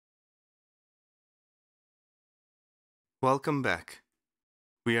Welcome back.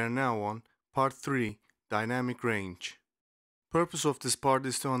 We are now on Part 3, Dynamic Range. Purpose of this part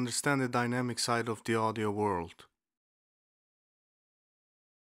is to understand the dynamic side of the audio world.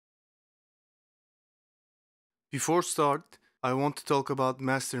 Before start, I want to talk about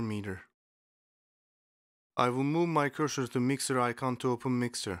Master Meter. I will move my cursor to Mixer icon to open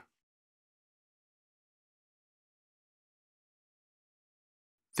Mixer.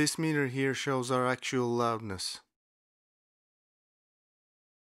 This meter here shows our actual loudness.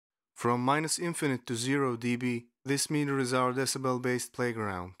 From -infinite to 0 dB, this meter is our decibel-based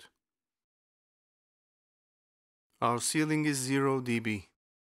playground. Our ceiling is 0 dB.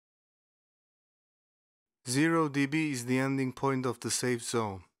 0 dB is the ending point of the safe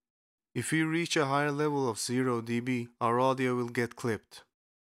zone. If we reach a higher level of 0 dB, our audio will get clipped.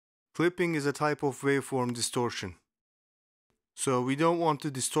 Clipping is a type of waveform distortion. So we don't want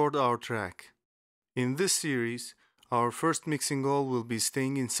to distort our track. In this series, our first mixing goal will be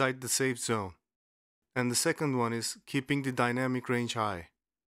staying inside the safe zone. And the second one is keeping the dynamic range high.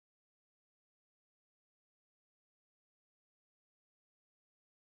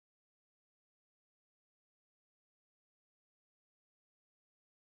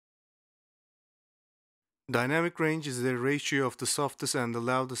 Dynamic range is the ratio of the softest and the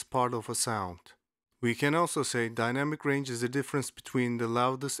loudest part of a sound. We can also say dynamic range is the difference between the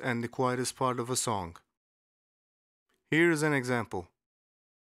loudest and the quietest part of a song. Here is an example.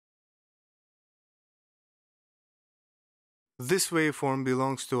 This waveform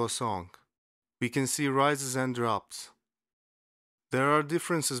belongs to a song. We can see rises and drops. There are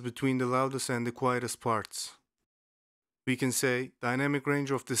differences between the loudest and the quietest parts. We can say dynamic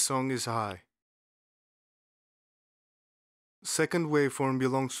range of this song is high. Second waveform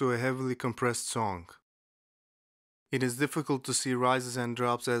belongs to a heavily compressed song. It is difficult to see rises and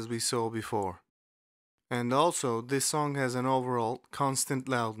drops as we saw before. And also, this song has an overall constant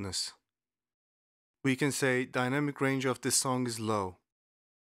loudness. We can say dynamic range of this song is low.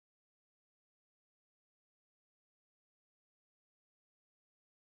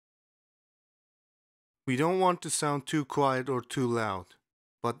 We don't want to sound too quiet or too loud,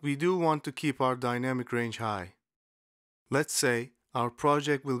 but we do want to keep our dynamic range high. Let's say our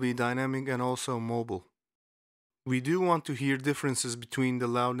project will be dynamic and also mobile. We do want to hear differences between the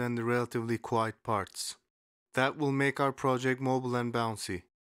loud and the relatively quiet parts. That will make our project mobile and bouncy.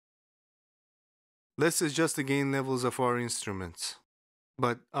 Let's adjust the gain levels of our instruments.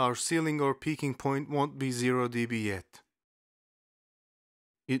 But our ceiling or peaking point won't be 0 dB yet.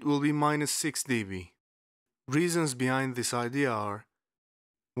 It will be -6 dB. Reasons behind this idea are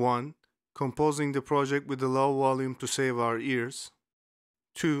 1. Composing the project with a low volume to save our ears.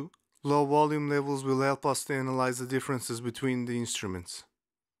 2. Low volume levels will help us to analyze the differences between the instruments.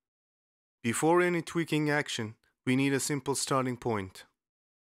 Before any tweaking action, we need a simple starting point.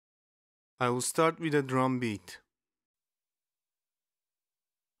 I will start with a drum beat.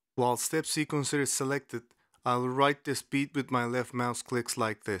 While step sequencer is selected, I will write this beat with my left mouse clicks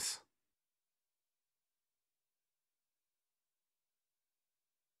like this.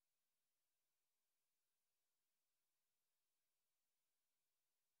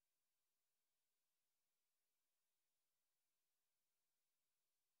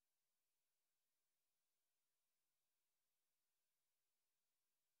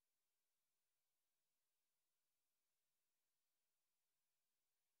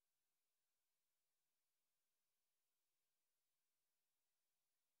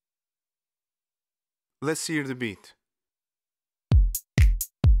 Let's hear the beat.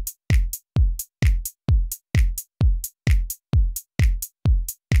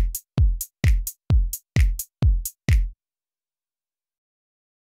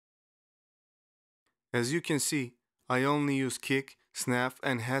 As you can see, I only use kick, snap,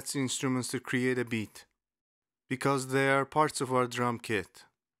 and hats instruments to create a beat, because they are parts of our drum kit.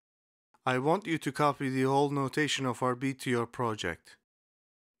 I want you to copy the whole notation of our beat to your project.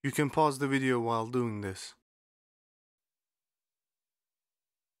 You can pause the video while doing this.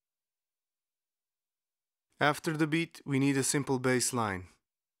 After the beat, we need a simple bass line.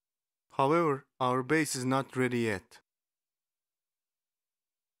 However, our bass is not ready yet.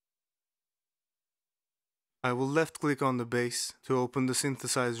 I will left-click on the bass to open the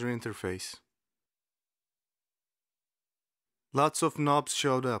synthesizer interface. Lots of knobs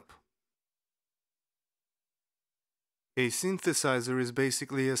showed up. A synthesizer is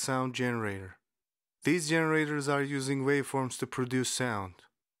basically a sound generator. These generators are using waveforms to produce sound.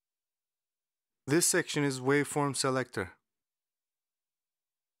 This section is Waveform Selector.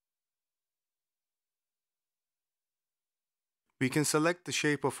 We can select the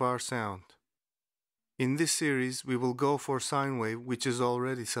shape of our sound. In this series, we will go for sine wave, which is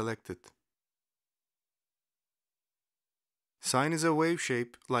already selected. Sine is a wave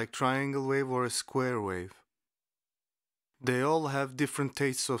shape like triangle wave or a square wave. They all have different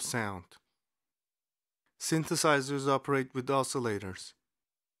tastes of sound. Synthesizers operate with oscillators.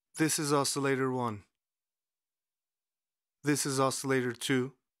 This is oscillator 1. This is oscillator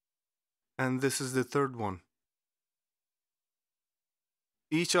 2. And this is the third one.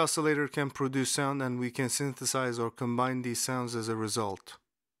 Each oscillator can produce sound and we can synthesize or combine these sounds as a result.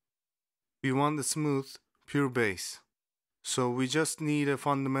 We want a smooth, pure bass. So we just need a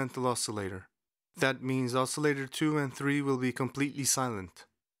fundamental oscillator. That means oscillator 2 and 3 will be completely silent.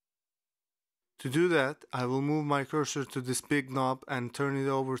 To do that, I will move my cursor to this big knob and turn it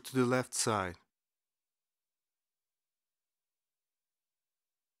over to the left side.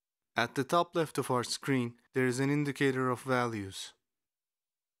 At the top left of our screen, there is an indicator of values.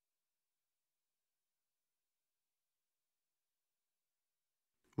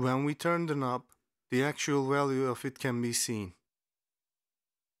 When we turn the knob, the actual value of it can be seen.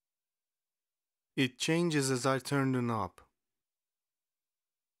 It changes as I turn the knob.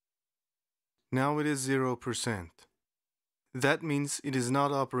 Now it is 0%. That means it is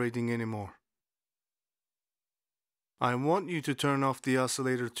not operating anymore. I want you to turn off the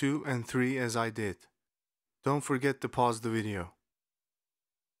oscillator 2 and 3 as I did. Don't forget to pause the video.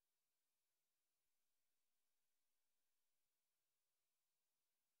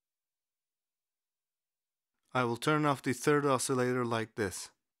 I will turn off the third oscillator like this.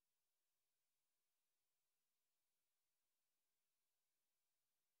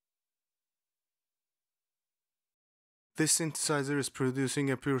 This synthesizer is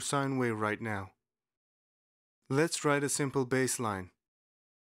producing a pure sine wave right now. Let's write a simple bass line.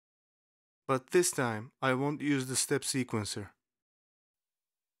 But this time, I won't use the step sequencer.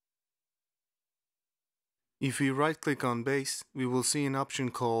 If we right-click on bass, we will see an option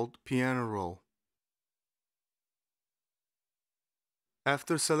called piano roll.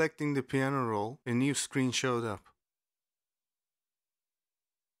 After selecting the piano roll, a new screen showed up.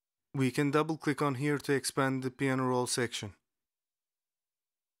 We can double-click on here to expand the piano roll section.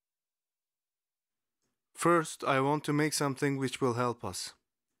 First, I want to make something which will help us.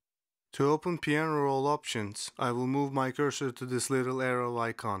 To open piano roll options, I will move my cursor to this little arrow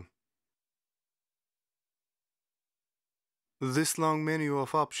icon. This long menu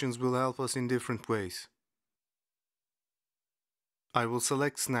of options will help us in different ways. I will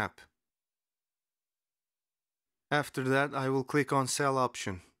select Snap. After that, I will click on Cell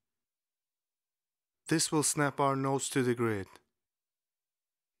option. This will snap our notes to the grid.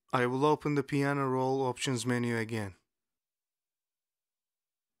 I will open the piano roll options menu again.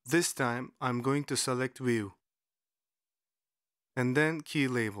 This time, I'm going to select View. And then Key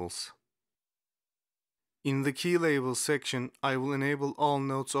Labels. In the Key Labels section, I will enable All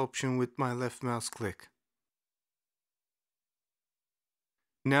Notes option with my left mouse click.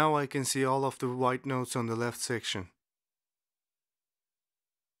 Now I can see all of the white notes on the left section.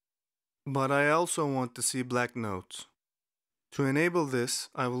 But I also want to see black notes. To enable this,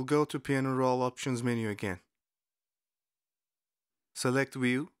 I will go to Piano Roll Options menu again. Select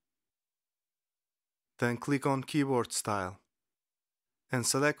View, then click on Keyboard Style, and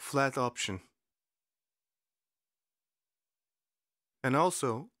select Flat option. And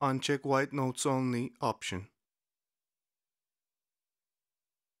also uncheck White Notes Only option.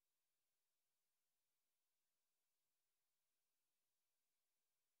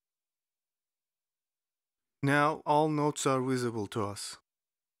 Now all notes are visible to us.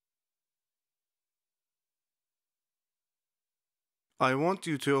 I want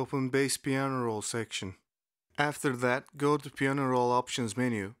you to open Bass Piano Roll section. After that, go to Piano Roll Options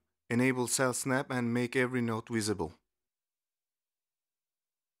menu, enable Cell Snap and make every note visible.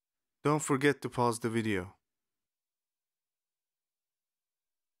 Don't forget to pause the video.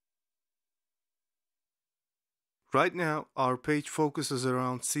 Right now, our page focuses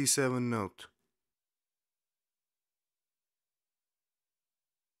around C7 note.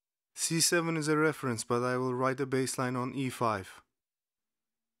 C7 is a reference, but I will write a bass line on E5.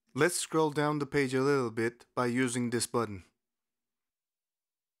 Let's scroll down the page a little bit by using this button.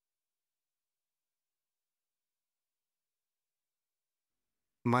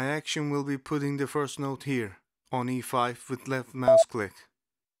 My action will be putting the first note here, on E5 with left mouse click.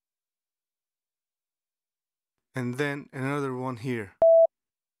 And then another one here.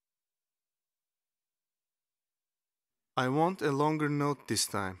 I want a longer note this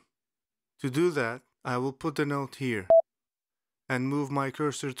time. To do that, I will put the note here and move my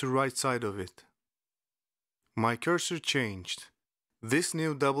cursor to right side of it. My cursor changed. This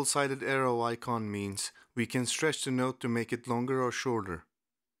new double-sided arrow icon means we can stretch the note to make it longer or shorter.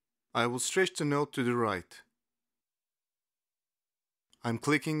 I will stretch the note to the right. I'm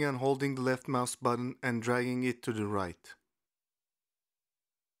clicking and holding the left mouse button and dragging it to the right.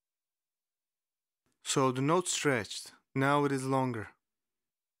 So the note stretched. Now it is longer.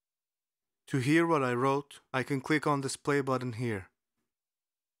 To hear what I wrote, I can click on this play button here.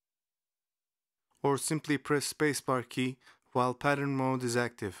 Or simply press spacebar key while pattern mode is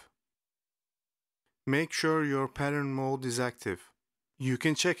active. Make sure your pattern mode is active. You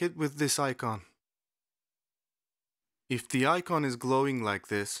can check it with this icon. If the icon is glowing like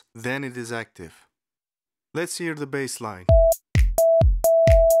this, then it is active. Let's hear the bass line.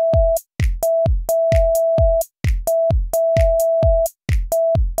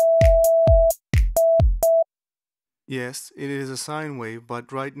 Yes, it is a sine wave,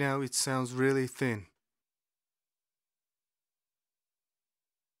 but right now it sounds really thin.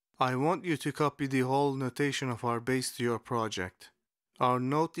 I want you to copy the whole notation of our bass to your project. Our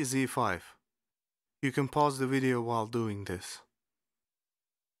note is E5. You can pause the video while doing this.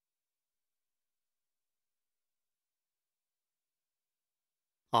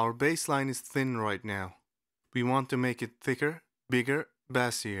 Our bass line is thin right now. We want to make it thicker, bigger,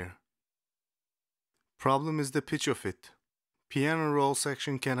 bassier. Problem is the pitch of it. Piano roll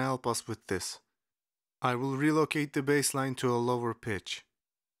section can help us with this. I will relocate the bass line to a lower pitch.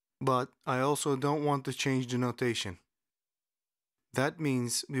 But I also don't want to change the notation. That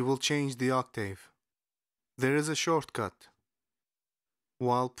means we will change the octave. There is a shortcut.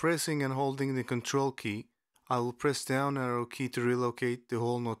 While pressing and holding the Control key, I will press down arrow key to relocate the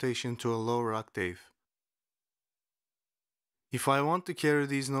whole notation to a lower octave. If I want to carry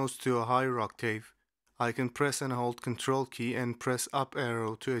these notes to a higher octave, I can press and hold Control key and press up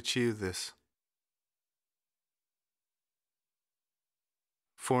arrow to achieve this.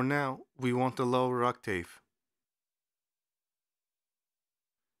 For now, we want a lower octave.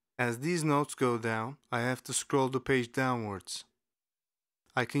 As these notes go down, I have to scroll the page downwards.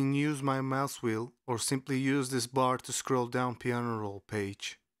 I can use my mouse wheel or simply use this bar to scroll down piano roll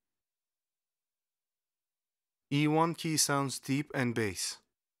page. E1 key sounds deep and bass.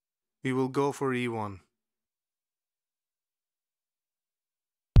 We will go for E1.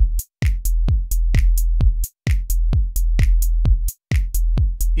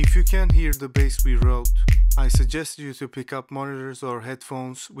 If you can't hear the bass we wrote, I suggest you to pick up monitors or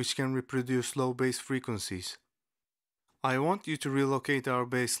headphones which can reproduce low bass frequencies. I want you to relocate our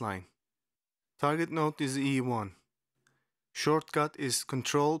bass line. Target note is E1. Shortcut is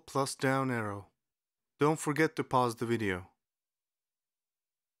Control plus down arrow. Don't forget to pause the video.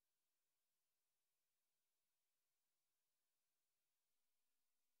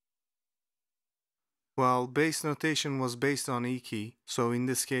 Well, bass notation was based on E key, so in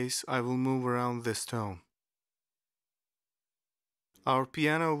this case I will move around this tone. Our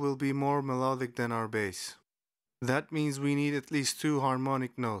piano will be more melodic than our bass. That means we need at least 2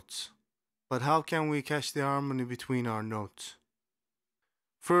 harmonic notes. But how can we catch the harmony between our notes?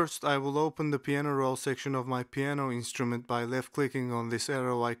 First, I will open the piano roll section of my piano instrument by left-clicking on this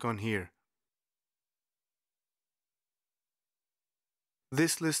arrow icon here.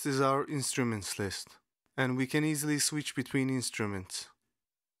 This list is our instruments list, and we can easily switch between instruments.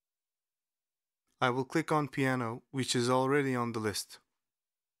 I will click on piano, which is already on the list.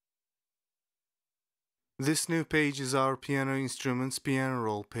 This new page is our piano instruments piano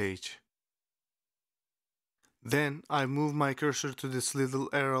roll page. Then I move my cursor to this little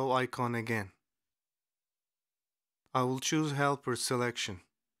arrow icon again. I will choose helper selection.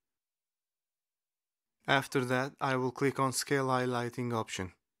 After that, I will click on scale highlighting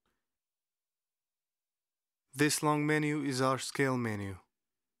option. This long menu is our scale menu.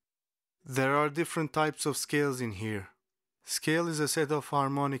 There are different types of scales in here. Scale is a set of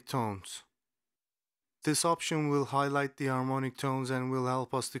harmonic tones. This option will highlight the harmonic tones and will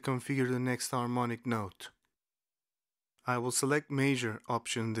help us to configure the next harmonic note. I will select Major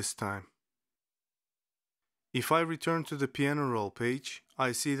option this time. If I return to the piano roll page,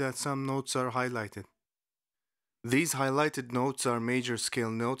 I see that some notes are highlighted. These highlighted notes are major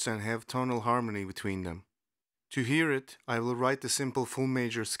scale notes and have tonal harmony between them. To hear it, I will write the simple full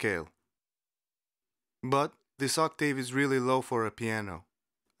major scale. But this octave is really low for a piano.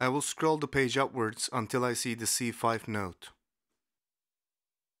 I will scroll the page upwards until I see the C5 note.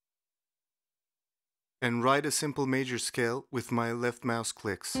 And write a simple major scale with my left mouse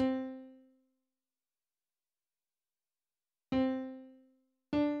clicks.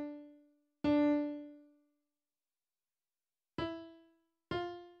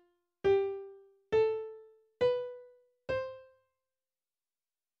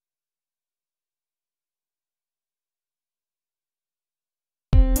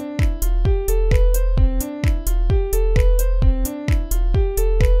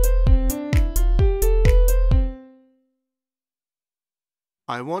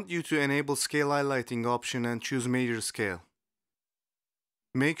 I want you to enable scale highlighting option and choose major scale.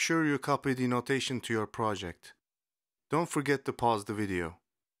 Make sure you copy the notation to your project. Don't forget to pause the video.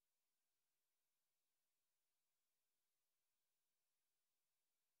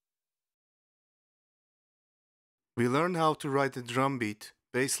 We learned how to write a drum beat,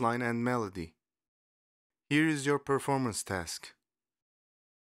 bass line, and melody. Here is your performance task.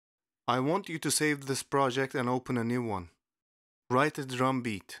 I want you to save this project and open a new one. Write a drum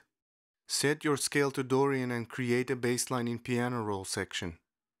beat. Set your scale to Dorian and create a bass line in piano roll section.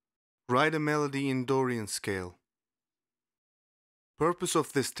 Write a melody in Dorian scale. Purpose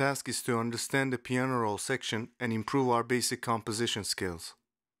of this task is to understand the piano roll section and improve our basic composition skills.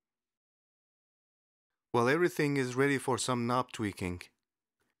 Well, everything is ready for some knob tweaking.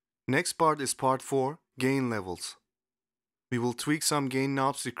 Next part is part 4, gain levels. We will tweak some gain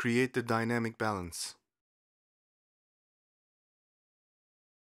knobs to create the dynamic balance.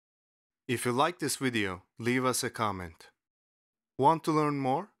 If you like this video, leave us a comment. Want to learn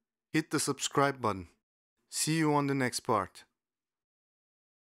more? Hit the subscribe button. See you on the next part.